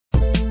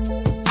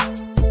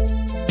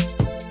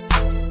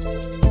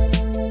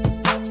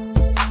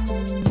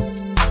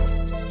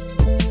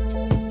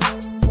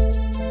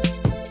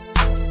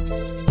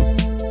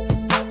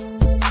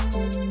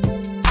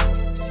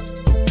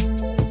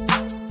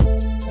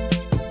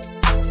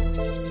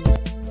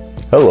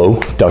Hello,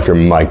 Dr.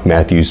 Mike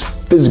Matthews,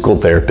 physical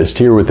therapist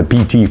here with the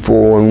PT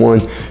 411.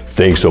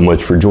 Thanks so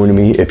much for joining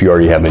me. If you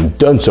already haven't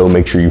done so,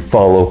 make sure you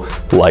follow,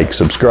 like,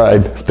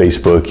 subscribe,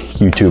 Facebook,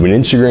 YouTube, and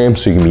Instagram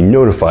so you can be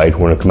notified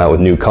when I come out with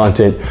new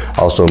content.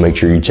 Also, make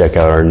sure you check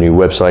out our new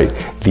website,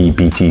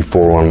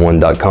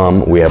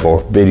 thept411.com. We have our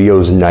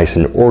videos nice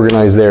and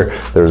organized there.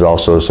 There's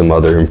also some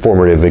other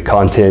informative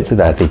content that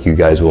I think you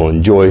guys will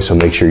enjoy, so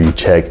make sure you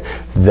check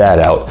that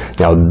out.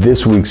 Now,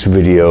 this week's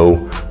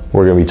video,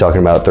 we're going to be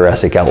talking about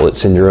thoracic outlet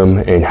syndrome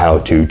and how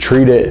to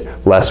treat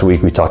it. Last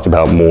week we talked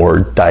about more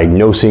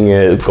diagnosing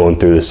it, going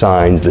through the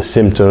signs, the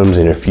symptoms,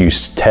 and a few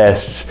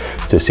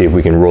tests to see if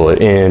we can roll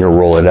it in or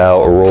roll it out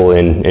or roll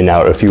in and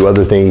out a few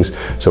other things.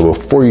 So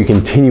before you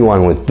continue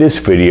on with this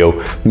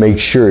video, make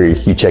sure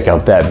you check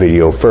out that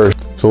video first.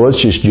 So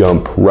let's just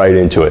jump right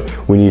into it.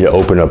 We need to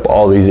open up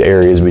all these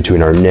areas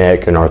between our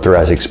neck and our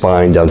thoracic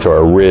spine, down to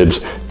our ribs,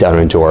 down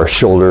into our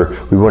shoulder.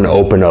 We want to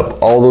open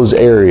up all those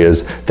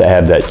areas that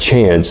have that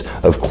chance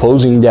of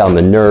closing down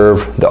the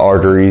nerve, the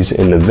arteries,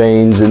 and the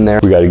veins in there.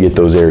 We got to get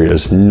those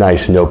areas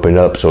nice and opened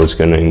up, so it's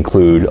going to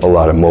include a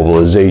lot of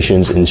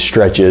mobilizations and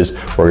stretches.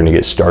 We're going to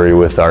get started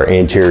with our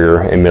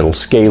anterior and middle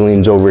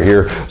scalenes over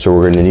here. So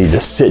we're going to need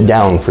to sit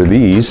down for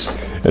these.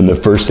 And the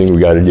first thing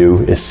we got to do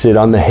is sit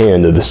on the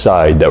hand of the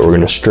side that we're going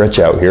to stretch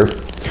out here.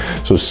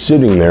 So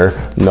sitting there,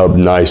 nub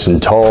nice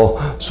and tall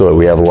so that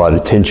we have a lot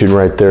of tension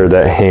right there.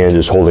 That hand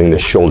is holding the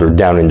shoulder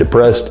down and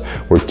depressed.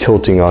 We're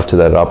tilting off to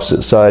that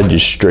opposite side,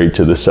 just straight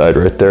to the side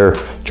right there.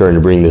 Trying to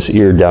bring this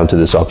ear down to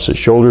this opposite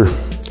shoulder.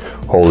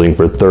 Holding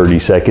for 30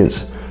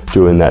 seconds,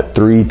 doing that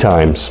 3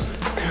 times.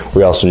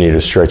 We also need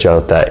to stretch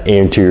out that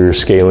anterior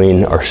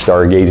scalene, our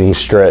stargazing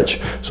stretch.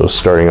 So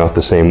starting off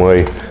the same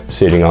way,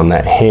 sitting on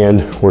that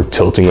hand, we're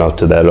tilting off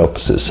to that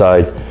opposite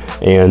side,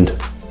 and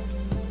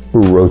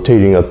we're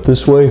rotating up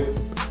this way.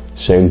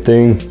 Same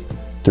thing,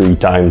 3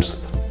 times,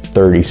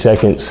 30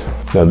 seconds.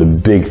 Now the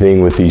big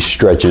thing with these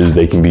stretches,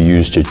 they can be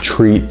used to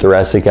treat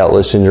thoracic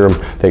outlet syndrome.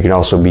 They can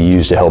also be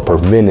used to help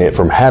prevent it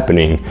from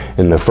happening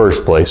in the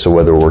first place. So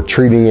whether we're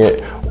treating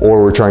it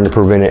or we're trying to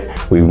prevent it,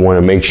 we want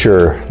to make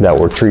sure that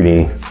we're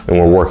treating and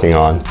we're working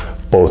on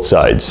both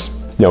sides.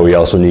 Now we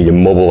also need to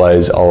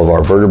mobilize all of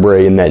our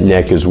vertebrae in that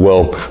neck as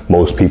well.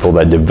 Most people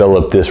that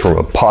develop this from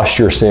a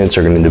posture sense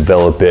are going to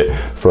develop it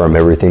from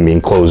everything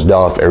being closed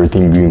off,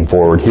 everything being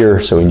forward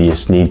here. So we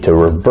just need to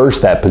reverse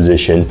that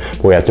position.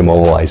 We have to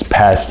mobilize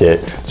past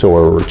it. So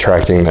we're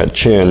retracting that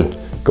chin,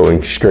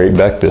 going straight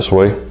back this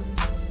way.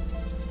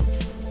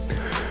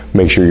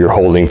 Make sure you're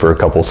holding for a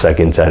couple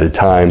seconds at a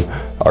time.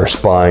 Our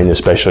spine,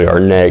 especially our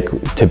neck,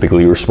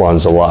 typically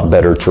responds a lot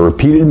better to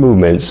repeated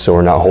movements, so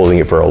we're not holding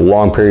it for a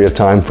long period of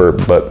time,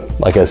 but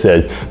like I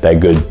said,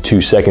 that good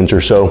 2 seconds or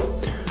so.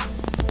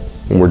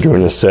 And we're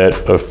doing a set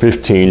of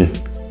 15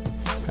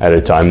 at a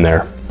time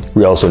there.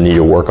 We also need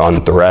to work on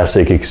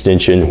thoracic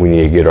extension. We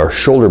need to get our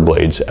shoulder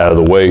blades out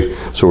of the way,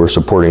 so we're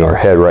supporting our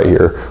head right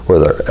here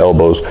with our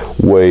elbows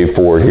way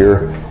forward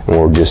here, and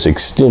we're just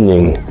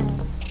extending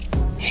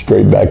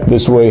straight back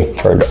this way,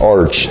 trying to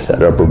arch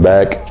that upper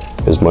back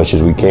as much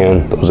as we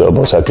can. Those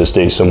elbows have to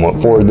stay somewhat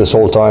forward this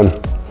whole time.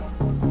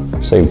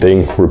 Same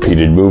thing,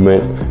 repeated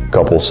movement,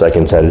 couple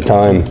seconds at a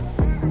time,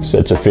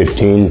 sets of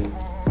 15,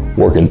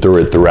 working through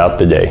it throughout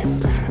the day.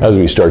 As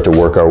we start to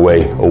work our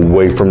way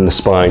away from the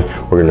spine,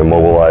 we're going to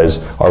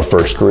mobilize our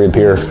first rib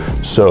here.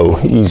 So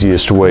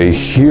easiest way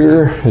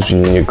here is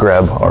we need to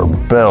grab our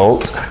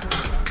belt.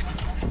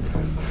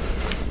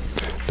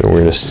 Then we're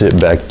going to sit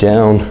back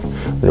down.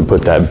 We're going to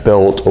put that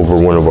belt over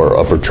one of our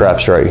upper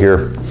traps right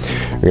here.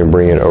 You're going to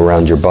bring it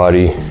around your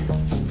body,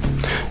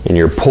 and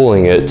you're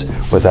pulling it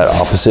with that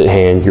opposite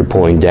hand. You're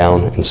pulling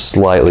down and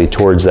slightly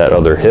towards that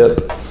other hip,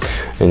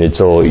 and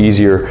it's a little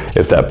easier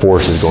if that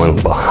force is going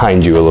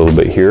behind you a little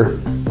bit here.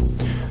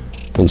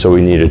 And so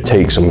we need to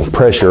take some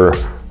pressure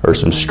or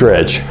some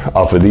stretch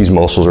off of these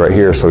muscles right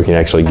here so we can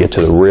actually get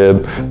to the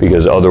rib,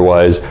 because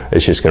otherwise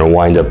it's just going to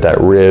wind up that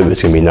rib.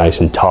 It's going to be nice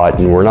and taut,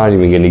 and we're not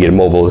even going to get a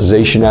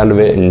mobilization out of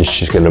it, and it's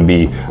just going to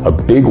be a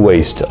big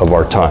waste of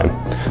our time.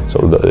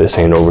 So this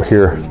hand over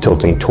here,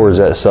 tilting towards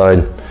that side,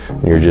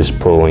 and you're just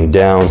pulling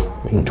down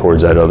and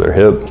towards that other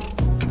hip.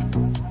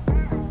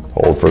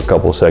 Hold for a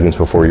couple seconds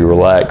before you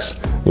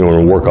relax. You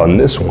want to work on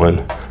this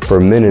one for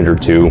a minute or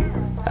 2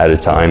 at a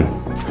time.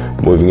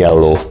 Moving out a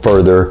little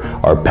further,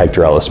 our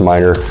pectoralis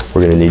minor,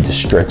 we're going to need to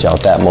stretch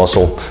out that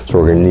muscle. So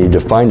we're going to need to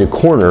find a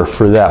corner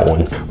for that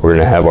one. We're going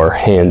to have our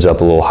hands up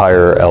a little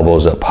higher,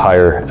 elbows up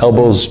higher,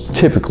 elbows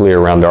typically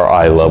around our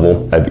eye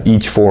level, have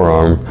each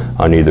forearm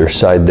on either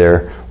side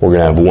there. We're going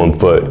to have one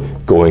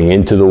foot going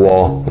into the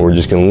wall. We're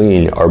just going to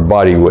lean our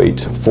body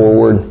weight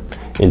forward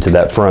into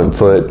that front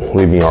foot,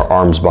 leaving our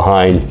arms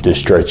behind to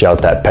stretch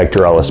out that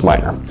pectoralis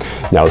minor.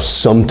 Now,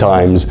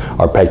 sometimes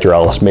our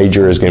pectoralis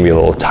major is going to be a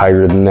little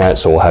tighter than that,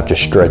 so we'll have to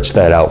stretch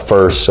that out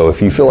first. So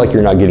if you feel like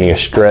you're not getting a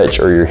stretch,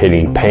 or you're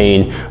hitting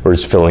pain, or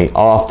it's feeling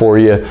off for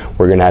you,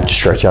 we're going to have to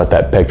stretch out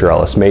that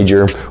pectoralis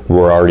major.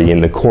 We're already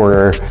in the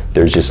corner.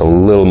 There's just a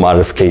little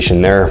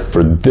modification there.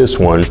 For this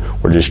one,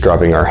 we're just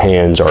dropping our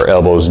hands, our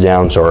elbows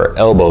down, so our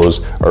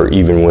elbows are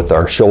even with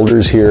our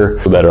shoulders here,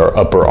 so that our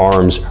upper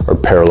arms are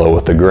parallel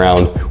with the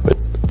ground.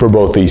 For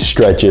both these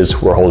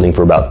stretches, we're holding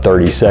for about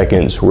 30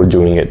 seconds. We're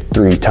doing it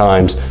 3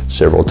 times,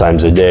 several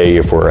times a day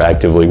if we're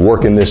actively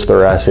working this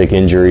thoracic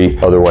injury.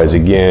 Otherwise,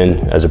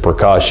 again, as a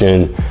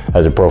precaution,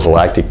 as a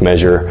prophylactic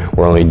measure,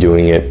 we're only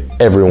doing it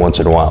every once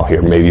in a while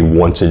here, maybe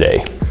once a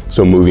day.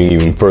 So moving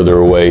even further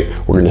away,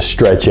 we're gonna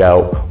stretch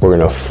out, we're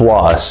gonna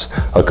floss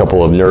a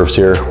couple of nerves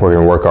here. We're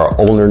gonna work our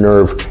ulnar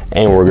nerve,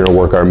 and we're gonna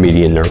work our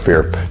median nerve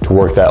here. To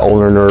work that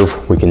ulnar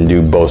nerve, we can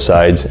do both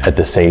sides at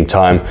the same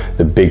time.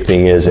 The big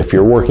thing is, if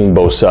you're working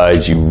both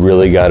sides, you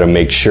really gotta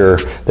make sure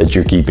that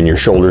you're keeping your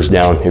shoulders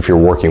down. If you're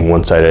working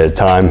one side at a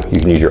time, you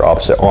can use your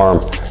opposite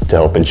arm to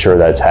help ensure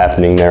that's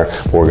happening there.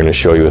 We're gonna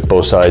show you with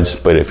both sides,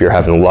 but if you're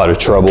having a lot of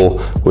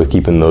trouble with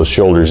keeping those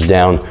shoulders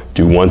down,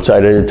 do one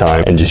side at a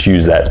time and just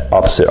use that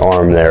opposite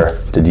arm there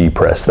to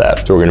depress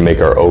that. So we're gonna make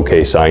our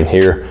OK sign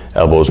here.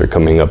 Elbows are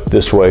coming up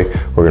this way.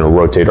 We're gonna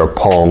rotate our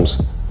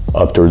palms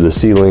up towards the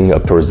ceiling,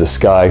 up towards the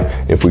sky.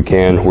 If we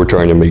can, we're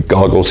trying to make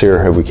goggles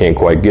here. If we can't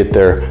quite get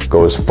there,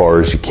 go as far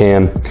as you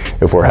can.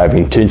 If we're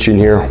having tension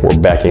here, we're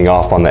backing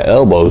off on the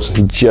elbows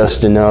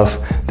just enough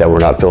that we're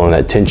not feeling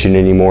that tension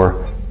anymore.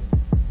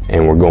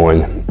 And we're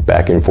going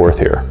back and forth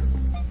here.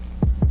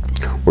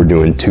 We're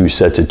doing 2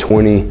 sets of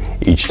 20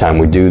 each time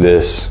we do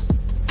this.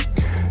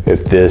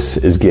 If this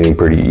is getting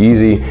pretty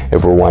easy,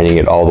 if we're winding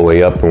it all the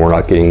way up and we're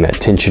not getting that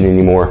tension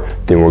anymore,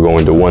 then we're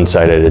going to one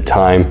side at a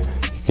time.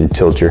 You can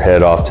tilt your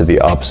head off to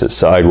the opposite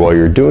side while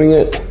you're doing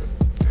it,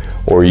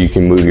 or you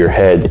can move your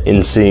head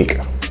in sync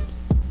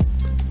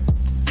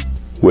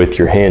with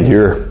your hand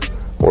here,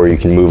 or you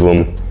can move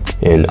them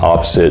in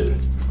opposite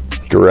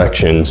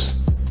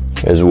directions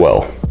as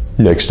well.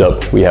 Next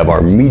up, we have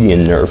our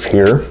median nerve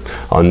here.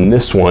 On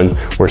this one,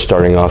 we're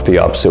starting off the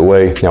opposite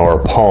way. Now our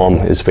palm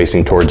is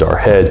facing towards our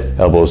head,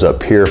 elbows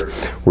up here,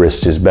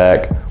 wrist is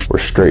back. We're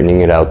straightening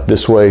it out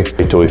this way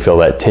until we feel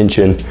that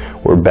tension.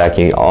 We're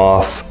backing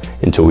off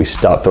until we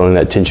stop feeling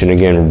that tension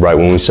again. Right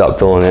when we stop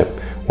feeling it,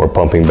 we're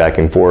pumping back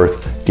and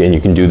forth. Again,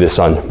 you can do this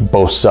on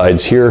both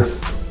sides here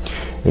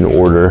in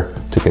order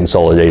to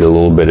consolidate a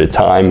little bit of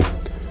time.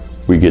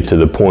 We get to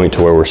the point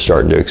to where we're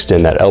starting to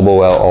extend that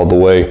elbow out all the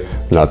way,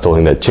 not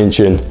feeling that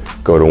tension.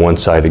 Go to one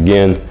side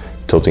again,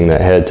 tilting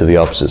that head to the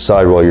opposite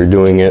side while you're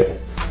doing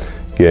it.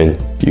 Again,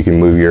 you can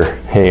move your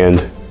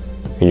hand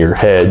and your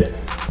head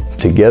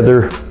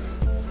together,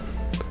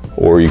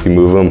 or you can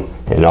move them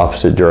in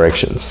opposite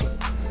directions.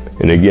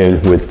 And again,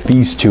 with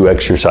these 2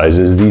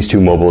 exercises, these 2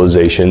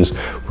 mobilizations,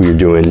 we are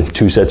doing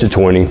 2 sets of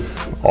 20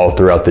 all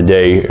throughout the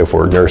day if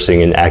we're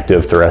nursing an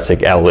active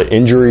thoracic outlet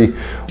injury,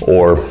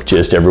 or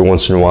just every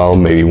once in a while,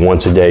 maybe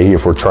once a day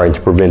if we're trying to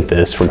prevent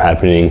this from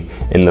happening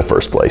in the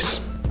first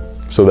place.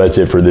 So that's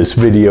it for this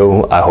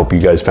video. I hope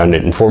you guys found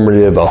it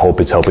informative. I hope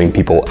it's helping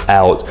people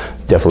out.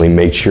 Definitely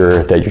make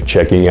sure that you're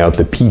checking out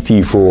the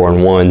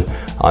PT411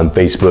 on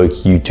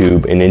Facebook,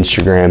 YouTube, and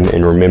Instagram.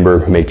 And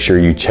remember, make sure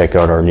you check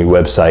out our new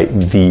website,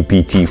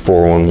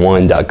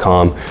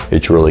 thept411.com.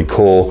 It's really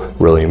cool,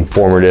 really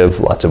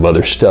informative, lots of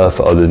other stuff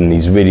other than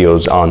these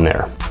videos on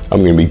there.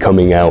 I'm gonna be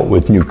coming out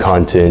with new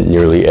content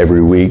nearly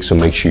every week, so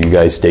make sure you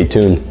guys stay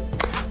tuned.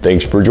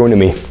 Thanks for joining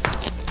me.